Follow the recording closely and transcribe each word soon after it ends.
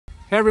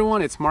Hey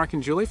everyone, it's Mark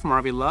and Julie from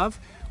RVLove.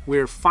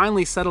 We're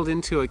finally settled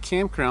into a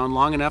campground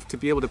long enough to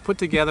be able to put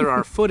together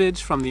our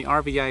footage from the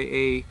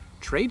RVIA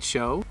trade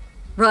show.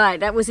 Right,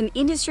 that was an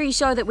industry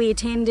show that we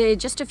attended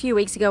just a few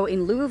weeks ago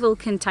in Louisville,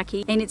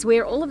 Kentucky, and it's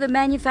where all of the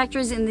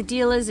manufacturers and the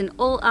dealers and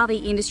all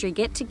RV industry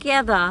get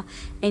together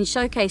and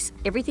showcase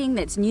everything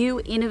that's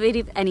new,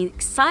 innovative and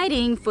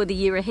exciting for the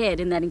year ahead,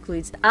 and that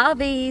includes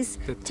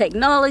RVs,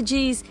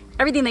 technologies,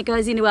 everything that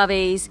goes into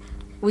RVs.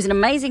 It was an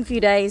amazing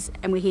few days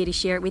and we're here to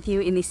share it with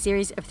you in this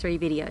series of 3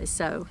 videos,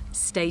 so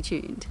stay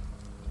tuned.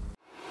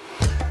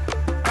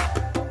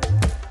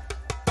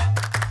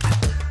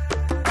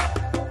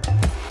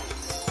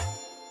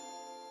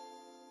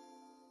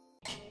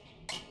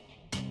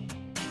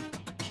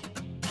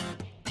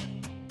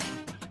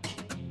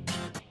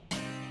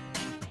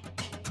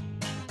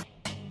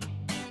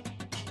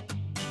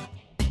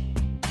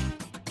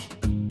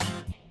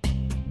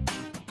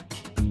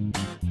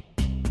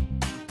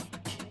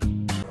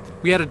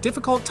 We had a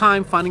difficult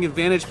time finding a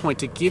vantage point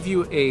to give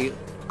you a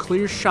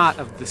clear shot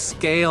of the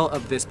scale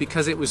of this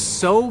because it was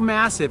so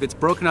massive. It's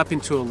broken up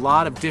into a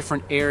lot of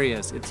different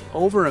areas. It's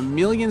over 1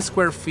 million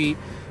square feet.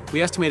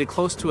 We estimated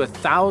close to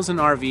 1,000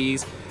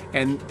 RVs,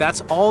 and that's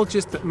all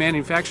just the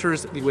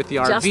manufacturers with the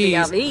RVs. Just the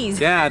RVs.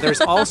 Yeah,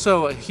 there's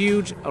also a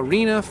huge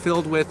arena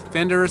filled with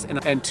vendors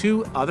and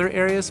 2 other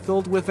areas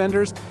filled with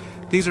vendors.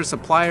 These are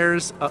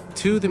suppliers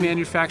to the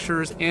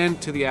manufacturers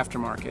and to the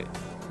aftermarket.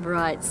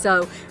 Right,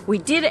 so we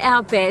did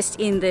our best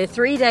in the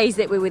 3 days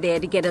that we were there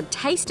to get a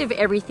taste of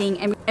everything,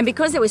 and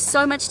because there was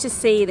so much to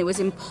see, it was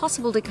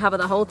impossible to cover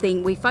the whole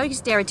thing. We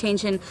focused our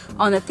attention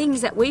on the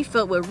things that we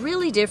felt were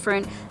really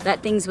different,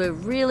 that things were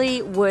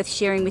really worth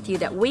sharing with you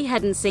that we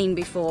hadn't seen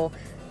before.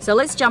 So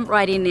let's jump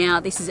right in now.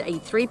 This is a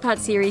 3-part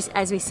series,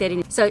 as we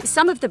said. So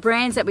some of the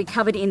brands that we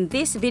covered in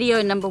this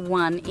video number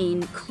 1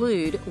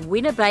 include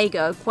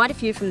Winnebago, quite a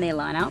few from their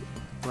lineup.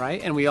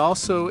 Right, and we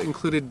also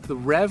included the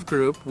Rev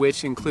Group,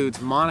 which includes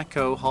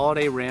Monaco,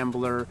 Holiday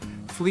Rambler,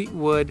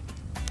 Fleetwood,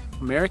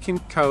 American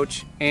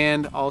Coach,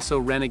 and also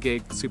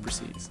Renegade Super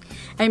Cs.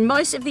 And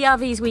most of the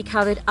RVs we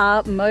covered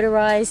are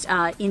motorized.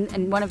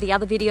 In one of the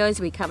other videos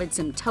we covered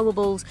some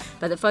towables,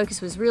 but the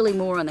focus was really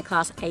more on the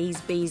Class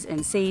A's, B's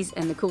and C's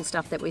and the cool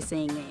stuff that we're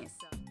seeing there.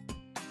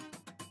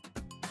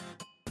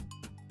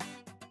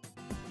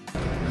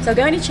 So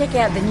going to check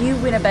out the new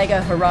Winnebago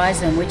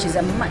Horizon, which is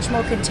a much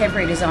more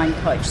contemporary design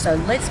coach. So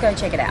let's go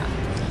check it out.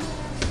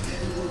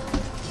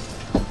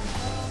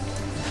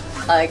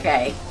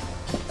 Okay,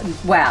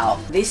 wow,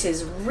 this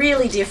is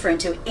really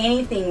different to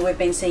anything we've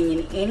been seeing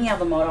in any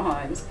other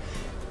motorhomes.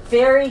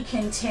 Very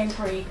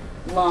contemporary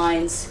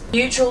lines,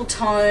 neutral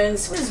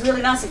tones. It was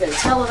really nice. We've got a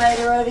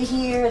televator over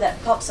here that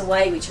pops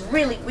away, which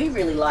we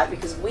really like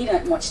because we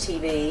don't watch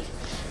TV.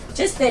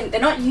 Just they're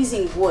not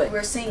using wood.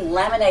 We're seeing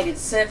laminated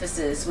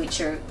surfaces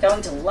which are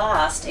going to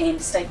last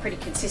and stay pretty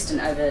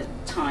consistent over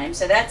time,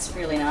 so that's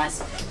really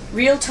nice.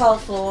 Real tile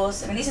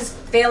floors. I mean, this is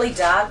fairly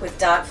dark with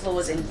dark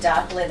floors and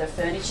dark leather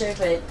furniture,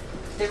 but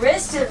the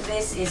rest of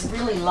this is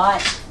really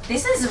light.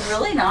 This is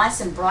really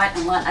nice and bright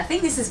and light. I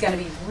think this is going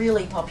to be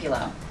really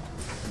popular.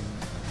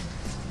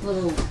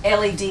 Little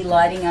LED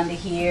lighting under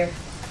here.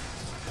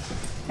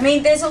 I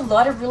mean, there's a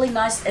lot of really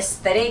nice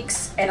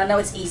aesthetics, and I know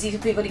it's easy for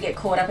people to get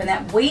caught up in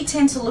that. We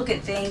tend to look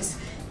at things,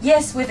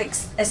 yes, with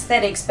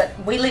aesthetics, but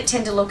we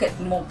tend to look at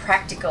more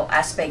practical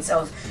aspects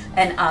of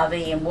an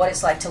RV and what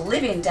it's like to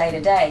live in day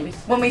to day.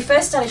 When we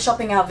first started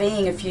shopping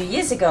RVing a few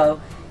years ago,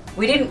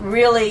 we didn't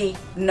really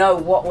know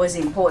what was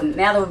important.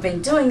 Now that we've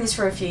been doing this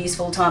for a few years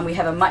full time, we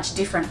have a much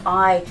different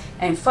eye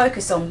and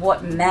focus on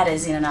what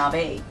matters in an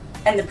RV.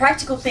 And the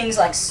practical things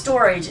like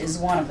storage is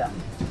one of them.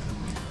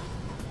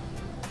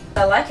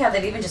 I like how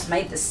they've even just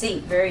made the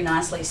sink very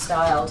nicely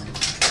styled.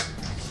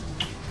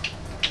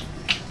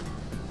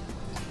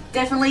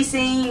 Definitely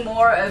seeing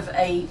more of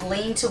a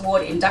lean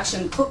toward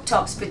induction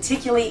cooktops,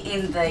 particularly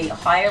in the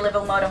higher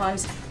level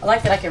motorhomes. I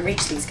like that I can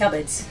reach these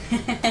cupboards.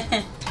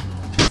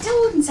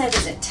 Still wouldn't say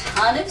there's a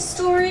ton of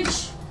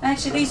storage.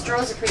 Actually, these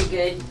drawers are pretty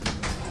good.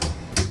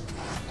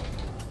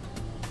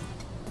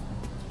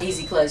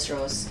 Easy close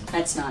drawers.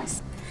 That's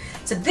nice.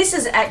 So this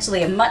is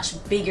actually a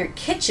much bigger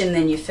kitchen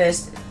than you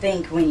first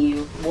think when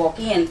you walk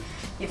in.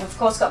 You've of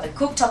course got the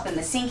cooktop and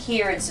the sink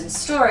here and some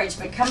storage,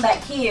 but come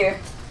back here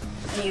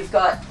and you've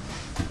got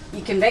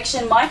your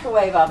convection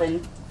microwave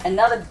oven,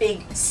 another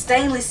big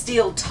stainless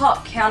steel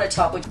top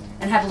countertop,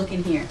 and have a look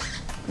in here.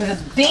 We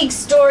have a big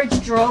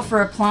storage drawer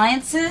for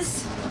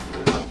appliances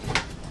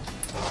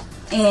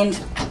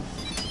and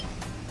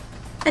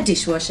a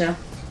dishwasher.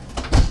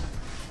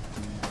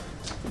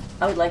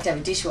 I would like to have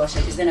a dishwasher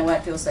because then I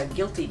won't feel so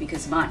guilty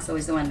because Mark's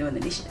always the one doing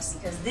the dishes.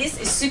 Because this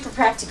is super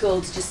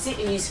practical to just sit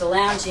and use for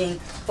lounging,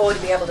 or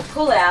to be able to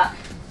pull out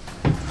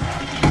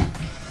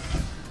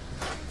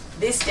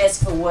this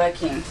desk for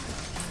working.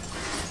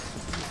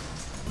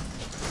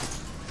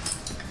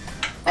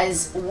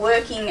 As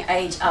working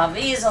age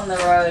RVers on the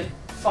road,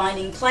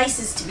 finding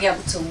places to be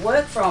able to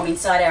work from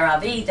inside our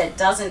RV that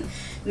doesn't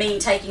mean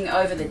taking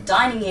over the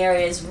dining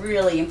area is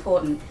really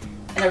important.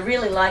 And I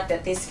really like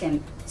that this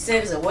can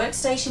serve as a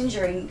workstation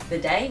during the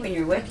day when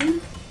you're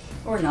working,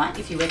 or night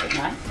if you work at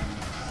night.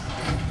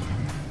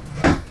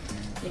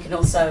 You can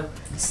also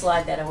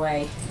slide that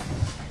away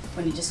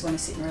when you just want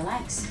to sit and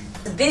relax.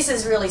 This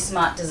is really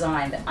smart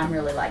design that I'm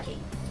really liking.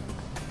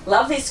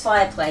 Love this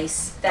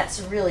fireplace, that's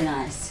really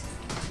nice.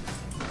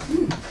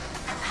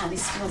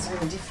 This feels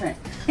really different.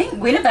 I think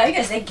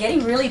Winnebagos, they're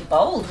getting really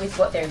bold with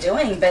what they're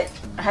doing, but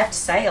I have to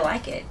say I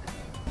like it.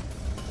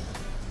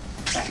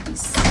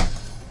 That's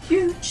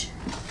huge.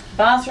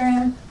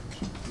 Bathroom,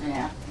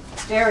 yeah,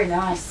 it's very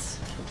nice.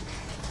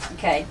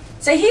 Okay,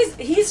 so here's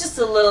just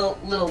a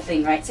little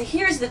thing, right? So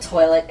here's the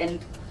toilet, and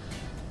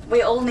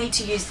we all need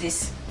to use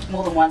this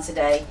more than once a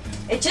day.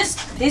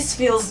 This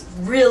feels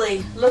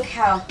really, look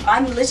how,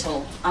 I'm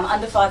little, I'm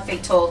under 5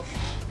 feet tall,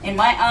 and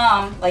my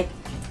arm, like,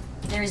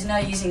 there is no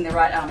using the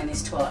right arm in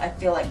this toilet. I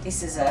feel like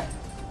this is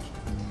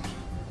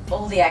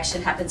all the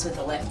action happens with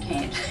the left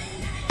hand.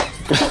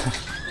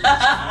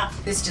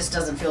 This just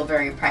doesn't feel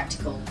very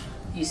practical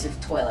use of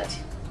toilet.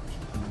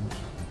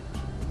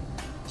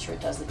 I'm sure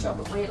it does the job,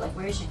 but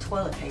where's your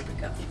toilet paper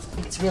go?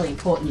 It's really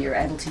important you're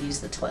able to use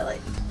the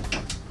toilet.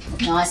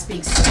 Nice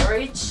big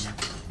storage.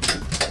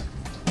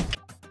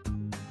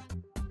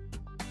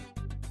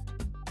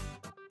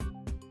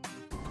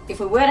 If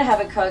we were to have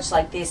a coach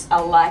like this,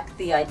 I like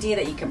the idea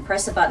that you can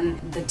press a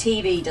button. The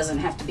TV doesn't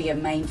have to be a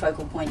main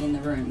focal point in the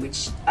room,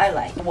 which I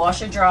like.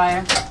 Washer,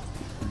 dryer,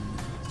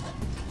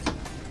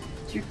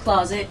 your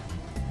closet.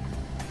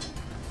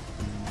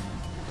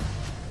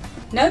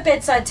 No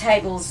bedside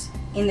tables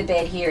in the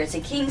bed here. It's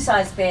a king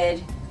size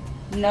bed,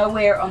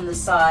 nowhere on the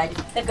side.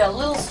 They've got a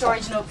little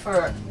storage nook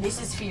for, this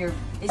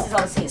is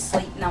obviously a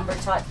sleep number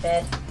type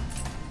bed.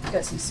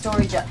 Got some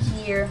storage up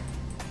here.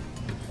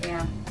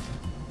 Yeah.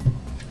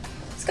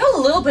 It's got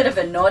a little bit of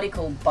a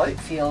nautical boat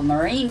feel,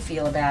 marine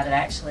feel about it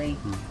actually.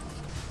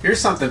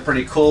 Here's something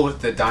pretty cool with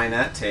the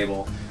dinette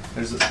table.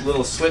 There's a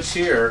little switch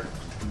here,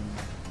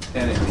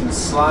 and it can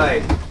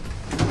slide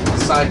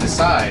side to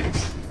side.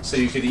 So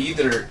you could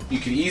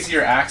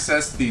easier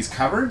access these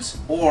cupboards,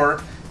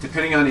 or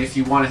depending on if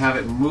you want to have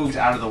it moved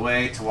out of the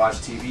way to watch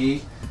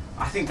TV.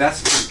 I think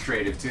that's pretty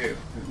creative too.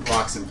 It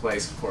locks in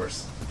place, of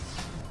course.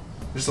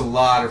 There's a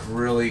lot of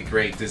really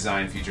great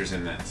design features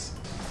in this.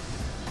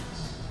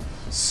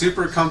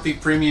 Super comfy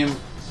premium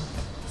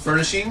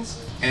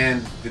furnishings,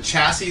 and the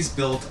chassis is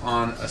built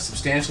on a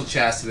substantial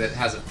chassis that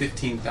has a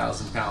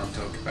 15,000 pound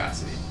tow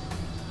capacity.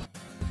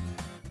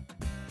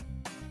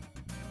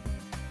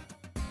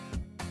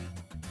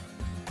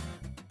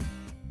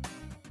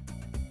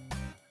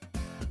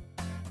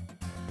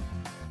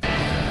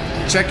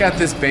 Check out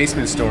this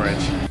basement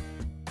storage.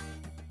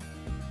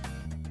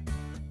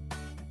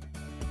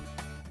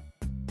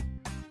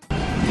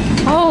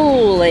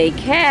 Holy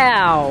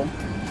cow!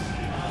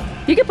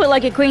 You could put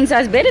like a queen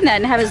size bed in that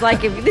and have it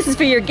like, this is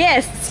for your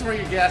guests. For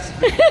your guests.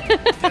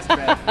 Guest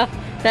bed.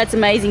 That's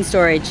amazing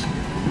storage.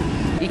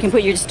 You can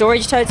put your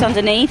storage totes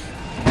underneath.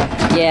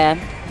 Yeah,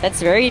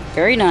 that's very,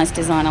 very nice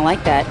design. I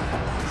like that.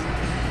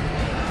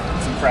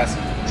 It's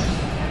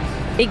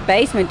impressive. Big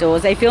basement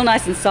doors. They feel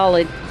nice and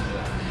solid.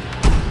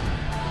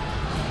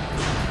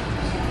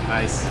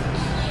 Nice.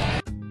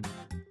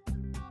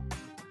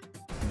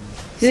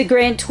 This is a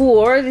grand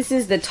tour. This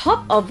is the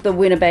top of the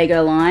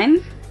Winnebago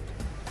line.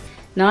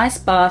 Nice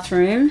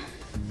bathroom.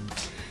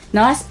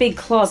 Nice big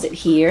closet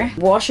here.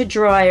 Washer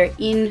dryer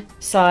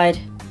inside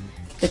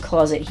the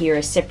closet here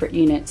as separate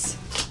units.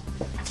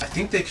 I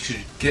think they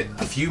should get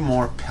a few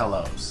more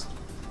pillows.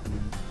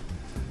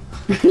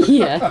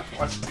 Yeah.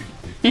 1,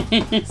 2,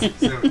 3, 4, 5, 6,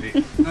 7,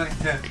 8, 9,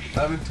 10,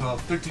 11,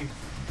 12, 13.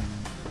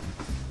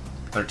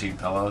 13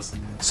 pillows.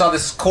 Saw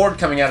this cord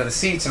coming out of the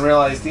seats and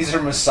realized these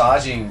are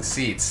massaging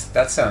seats.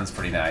 That sounds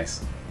pretty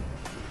nice.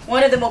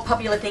 One of the more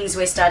popular things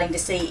we're starting to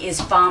see is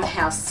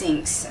farmhouse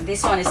sinks.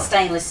 This one is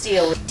stainless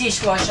steel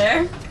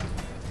dishwasher.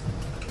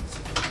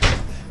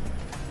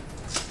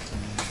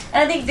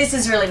 And I think this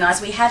is really nice.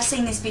 We have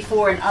seen this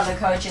before in other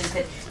coaches,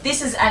 but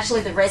this is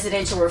actually the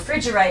residential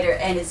refrigerator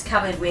and it's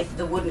covered with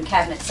the wooden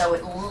cabinet, so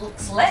it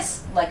looks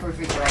less like a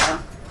refrigerator.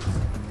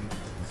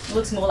 It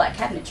looks more like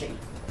cabinetry.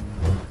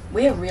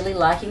 We're really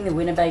liking the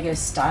Winnebago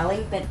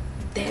styling, but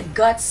they've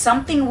got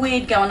something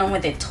weird going on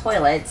with their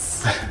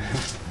toilets.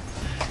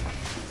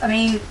 I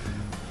mean,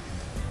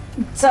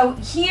 so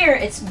here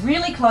it's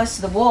really close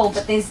to the wall,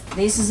 but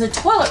this is a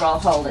toilet roll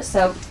holder,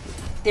 so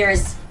there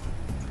is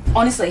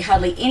honestly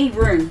hardly any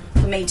room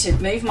for me to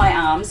move my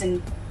arms,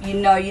 and you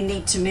know you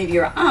need to move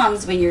your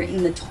arms when you're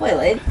in the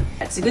toilet.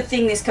 It's a good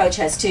thing this coach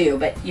has two,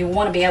 but you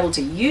want to be able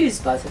to use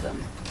both of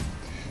them.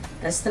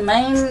 That's the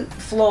main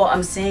flaw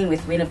I'm seeing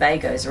with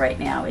Winnebagos right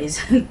now,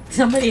 is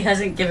somebody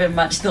hasn't given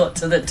much thought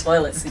to the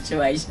toilet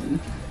situation.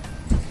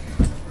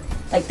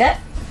 Like that,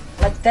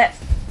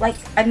 I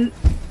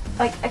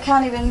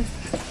can't even.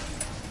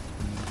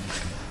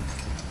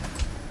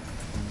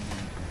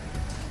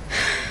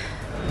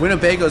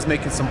 Winnebago's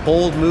making some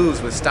bold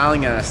moves with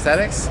styling and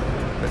aesthetics.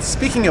 But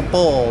speaking of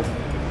bold,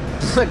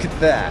 look at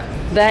that.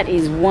 That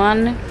is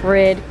one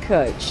red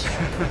coach.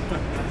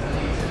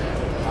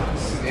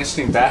 This is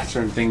interesting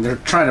bathroom thing. They're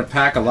trying to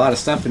pack a lot of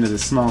stuff into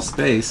this small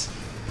space.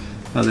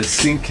 Oh, the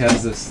sink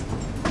has this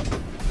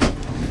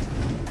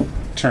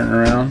turn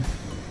around.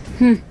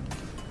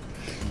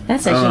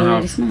 That's actually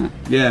really smart.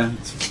 Yeah,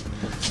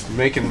 it's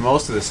making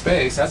most of the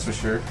space, that's for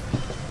sure.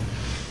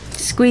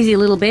 Squeezy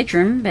little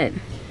bedroom, but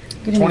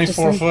good enough to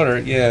 24 sleep. footer,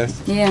 yeah.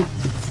 Yeah.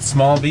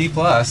 Small B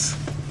plus.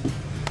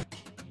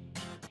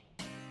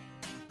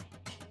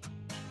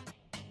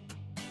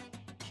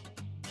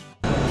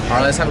 All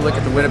right, let's have a look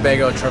at the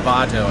Winnebago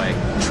Travato,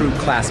 a true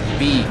Class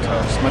B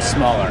coach, much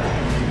smaller.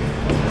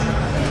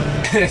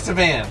 It's a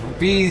van.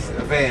 B's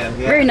a van.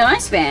 Yeah. Very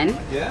nice van.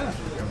 Yeah.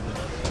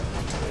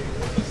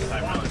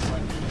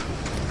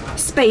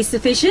 Space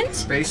efficient.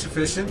 Space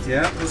efficient,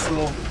 yeah. This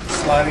little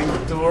sliding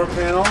door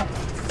panel.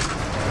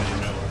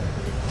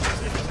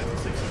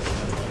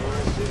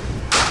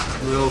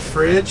 Little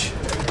fridge.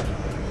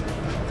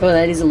 Oh,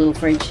 that is a little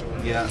fridge.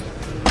 Yeah.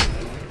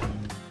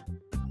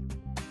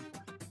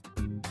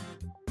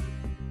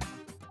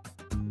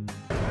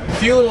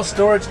 A few little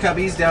storage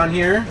cubbies down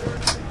here.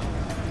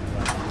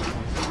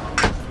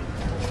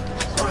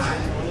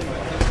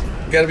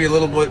 You gotta be a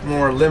little bit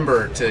more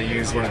limber to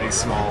use one of these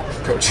small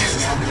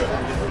coaches.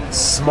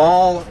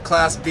 Small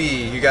Class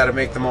B, you gotta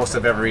make the most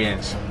of every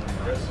inch.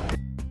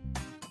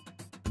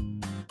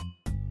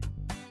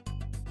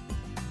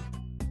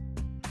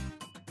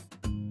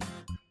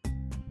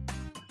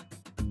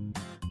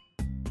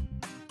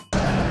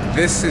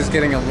 This is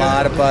getting a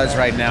lot of buzz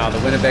right now, the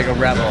Winnebago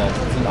Rebel,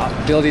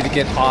 the ability to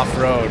get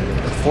off-road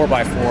with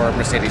 4x4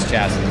 Mercedes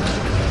chassis.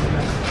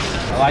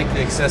 I like the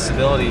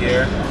accessibility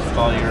here with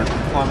all your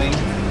plumbing.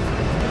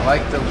 I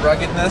like the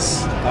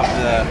ruggedness of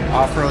the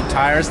off-road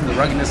tires and the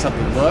ruggedness of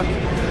the look.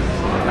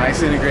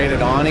 Nice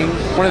integrated awning.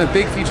 One of the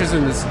big features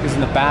in this is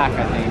in the back,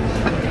 I think.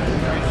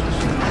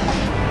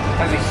 It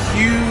has a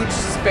huge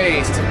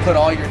space to put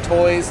all your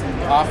toys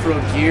and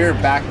off-road gear,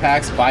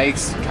 backpacks,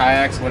 bikes,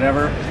 kayaks,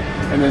 whatever.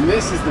 And then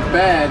this is the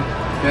bed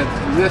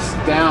that lifts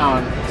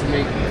down to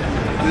make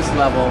this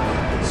level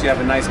so you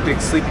have a nice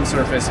big sleeping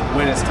surface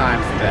when it's time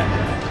for bed.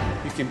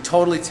 You can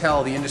totally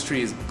tell the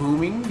industry is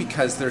booming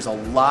because there's a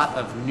lot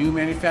of new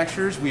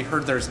manufacturers. We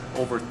heard there's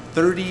over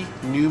 30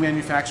 new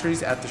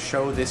manufacturers at the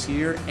show this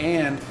year,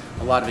 and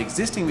a lot of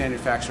existing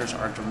manufacturers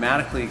are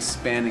dramatically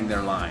expanding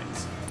their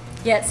lines.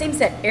 Yeah, it seems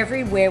that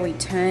everywhere we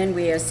turn,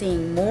 we are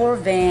seeing more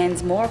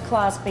vans, more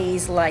Class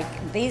Bs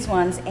like these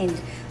ones, and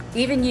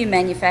even new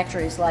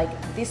manufacturers like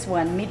this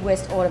one,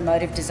 Midwest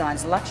Automotive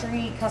Designs,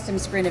 luxury custom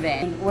sprinter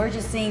van. And we're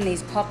just seeing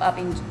these pop up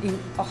in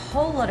a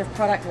whole lot of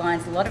product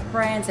lines, a lot of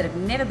brands that have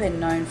never been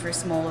known for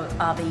smaller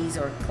RVs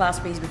or Class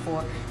Bs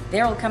before.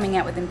 They're all coming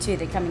out with them too.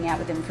 They're coming out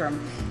with them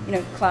from, you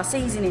know, Class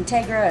Cs in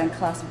Integra and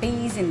Class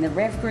Bs in the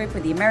Rev Group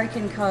with the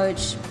American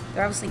Coach.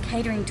 They're obviously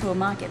catering to a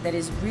market that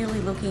is really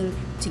looking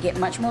to get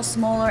much more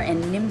smaller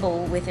and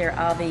nimble with their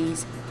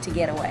RVs to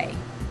get away.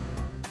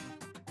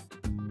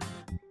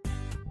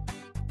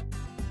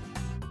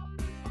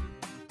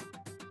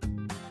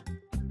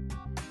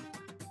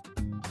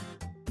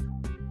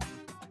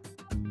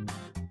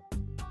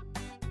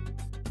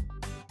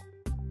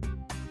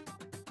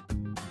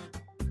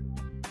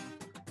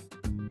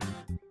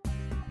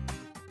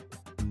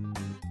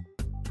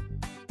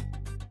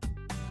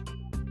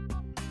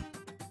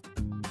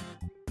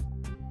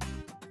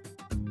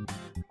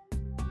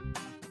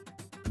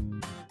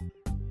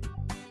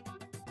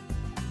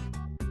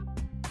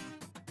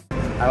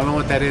 I don't know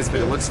what that is, but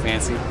it looks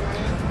fancy.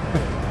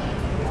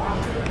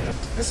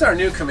 This is our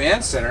new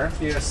command center.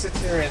 You sit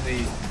here in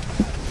the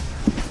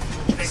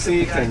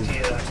seat, and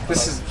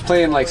this is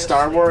playing like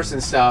Star Wars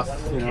and stuff,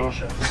 you know.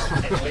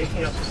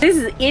 This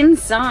is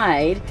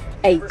inside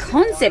a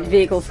concept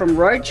vehicle from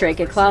Road Trek,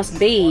 a Class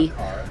B.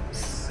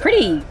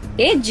 Pretty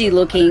edgy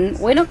looking.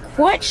 We're not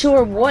quite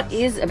sure what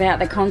is about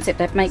the concept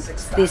that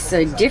makes this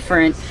so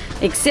different,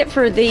 except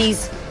for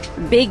these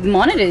big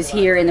monitors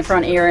here in the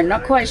front area.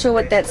 Not quite sure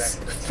what that's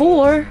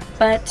for,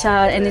 but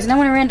and there's no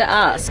one around to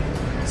ask.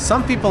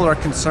 Some people are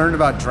concerned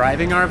about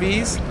driving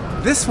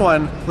RVs. This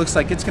one looks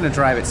like it's going to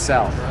drive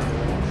itself.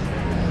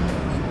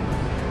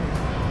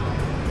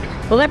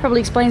 Well, that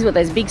probably explains what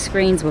those big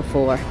screens were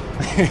for.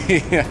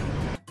 Yeah.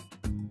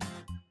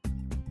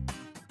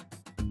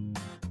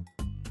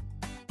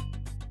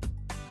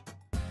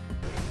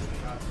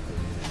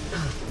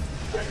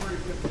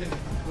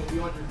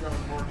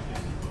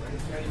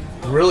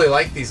 Really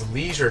like these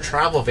leisure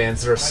travel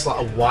vans. They're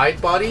a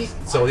wide body,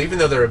 so even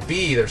though they're a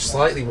B, they're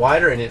slightly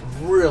wider, and it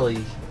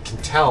really can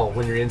tell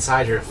when you're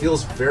inside here. It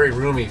feels very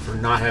roomy for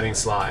not having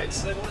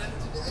slides.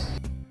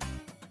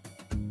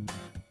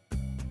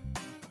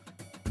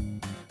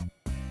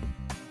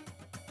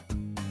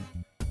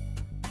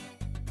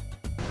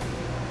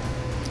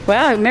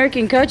 Wow,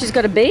 American Coach has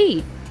got a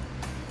B.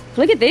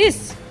 Look at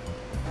this.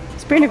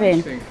 Sprinter van.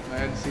 I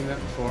hadn't seen that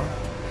before.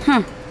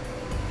 Huh.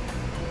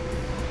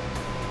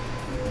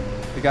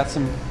 They got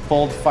some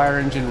bold fire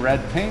engine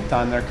red paint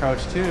on their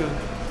coach too.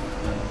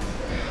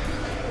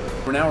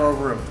 We're now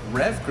over at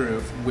Rev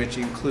Group, which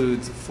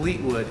includes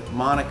Fleetwood,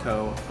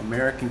 Monaco,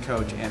 American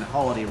Coach, and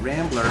Holiday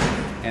Rambler.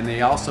 And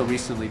they also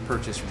recently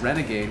purchased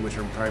Renegade, which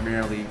are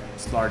primarily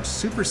large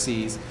Super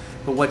Cs.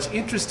 But what's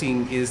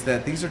interesting is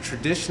that these are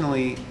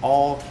traditionally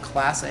all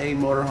Class A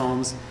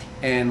motorhomes,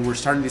 and we're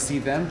starting to see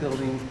them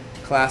building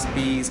Class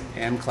Bs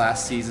and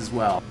Class Cs as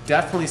well.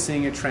 Definitely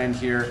seeing a trend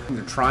here.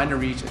 They're trying to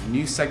reach a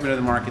new segment of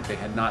the market they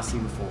had not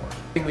seen before.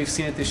 The thing we've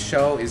seen at this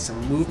show is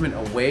some movement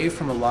away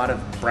from a lot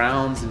of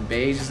browns and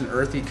beiges and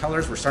earthy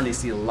colors. We're starting to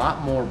see a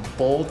lot more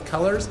bold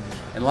colors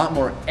and a lot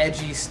more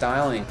edgy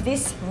styling.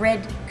 This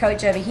red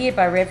coach over here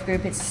by Rev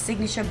Group, it's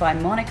signature by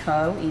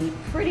Monaco in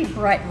pretty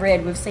bright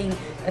red. We've seen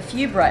a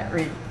few bright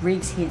red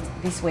rigs here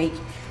this week.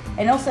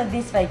 And also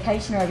this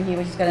Vacationer over here,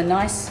 which has got a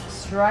nice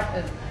stripe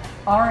of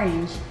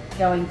orange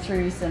going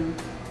through some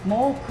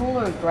more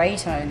cooler grey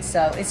tones.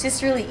 So it's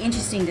just really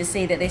interesting to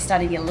see that they're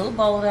starting to get a little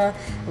bolder,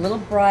 a little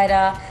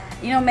brighter.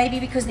 You know, maybe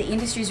because the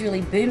industry is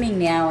really booming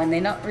now and they're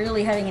not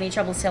really having any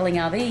trouble selling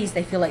RVs,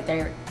 they feel like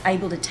they're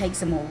able to take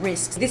some more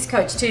risks. This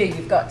coach too,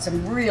 you've got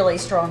some really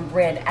strong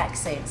red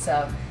accents.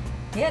 So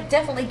yeah,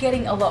 definitely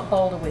getting a lot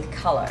bolder with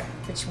colour,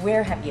 which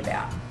we're happy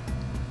about.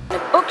 A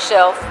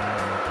bookshelf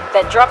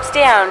that drops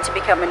down to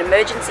become an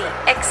emergency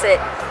exit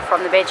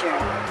from the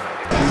bedroom.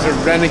 These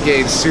are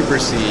Renegade Super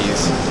Cs.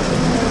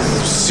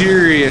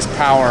 Serious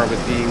power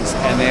with these,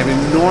 and they have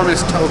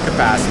enormous tow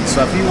capacity.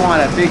 So if you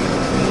want a big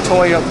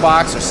toy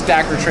box or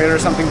stacker trailer or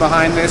something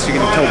behind this, you're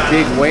going to tow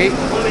big weight.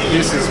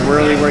 This is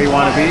really where you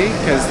want to be,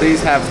 because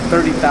these have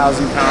 30,000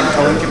 pound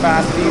towing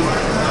capacity.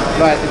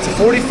 But it's a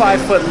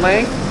 45-foot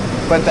length,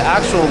 but the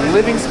actual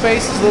living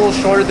space is a little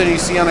shorter than you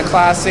see on a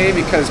Class A,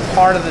 because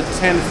part of the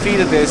 10 feet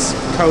of this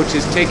coach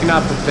is taken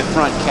up with the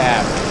front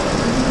cab.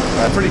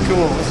 Pretty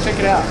cool. Let's check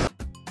it out.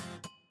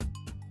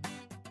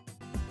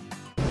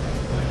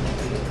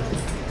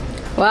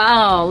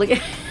 Wow, look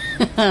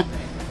at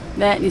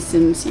that is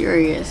some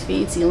serious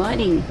fancy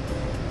lighting.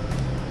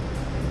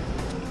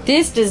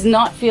 This does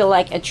not feel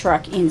like a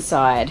truck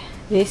inside.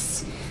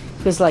 This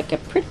feels like a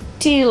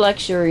pretty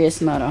luxurious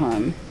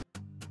motorhome.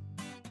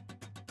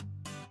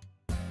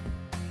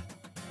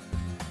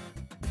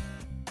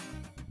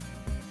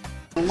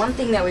 And one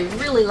thing that we're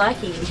really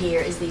liking in here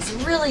is these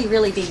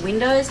really big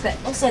windows, but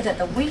also that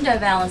the window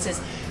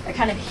balances are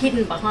kind of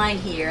hidden behind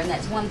here, and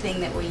that's one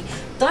thing that we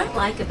don't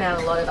like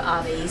about a lot of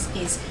RVs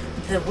is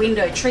the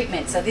window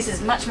treatment. So this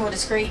is much more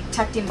discreet,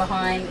 tucked in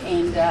behind,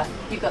 and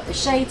you've got the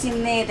shades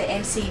in there, the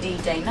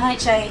MCD day-night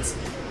shades,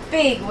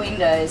 big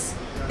windows.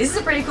 This is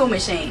a pretty cool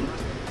machine.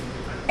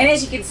 And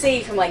as you can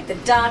see from like the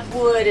dark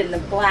wood and the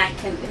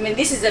black, and I mean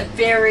this is a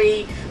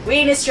very,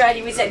 we in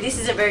Australia we say this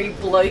is a very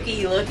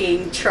blokey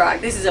looking truck.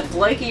 This is a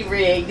blokey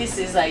rig. This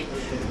is like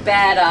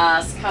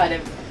badass kind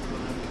of.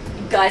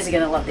 Guys are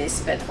going to love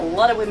this, but a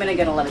lot of women are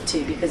going to love it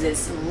too because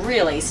it's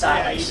really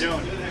stylish. So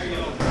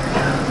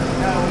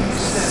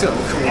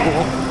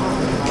cool.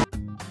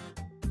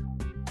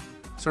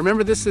 So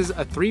remember, this is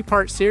a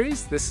 3-part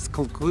series. This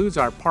concludes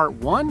our part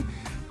 1.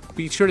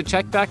 Be sure to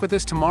check back with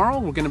us tomorrow.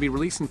 We're going to be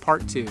releasing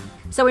part 2.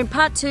 So in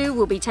part 2,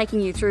 we'll be taking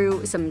you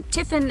through some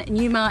Tiffin,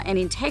 Numa and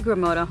Integra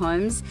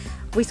motorhomes.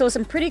 We saw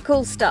some pretty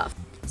cool stuff.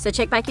 So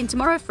check back in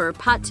tomorrow for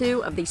part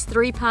 2 of this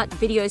 3-part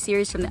video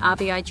series from the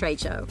RVIA trade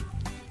show.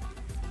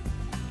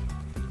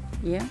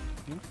 Yeah?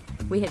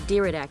 We had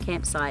deer at our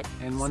campsite.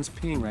 And one's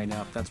peeing right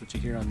now, if that's what you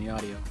hear on the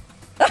audio.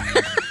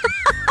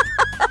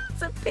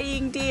 It's a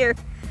peeing deer.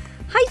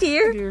 Hi,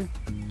 deer. Hi, deer.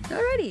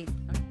 Alrighty.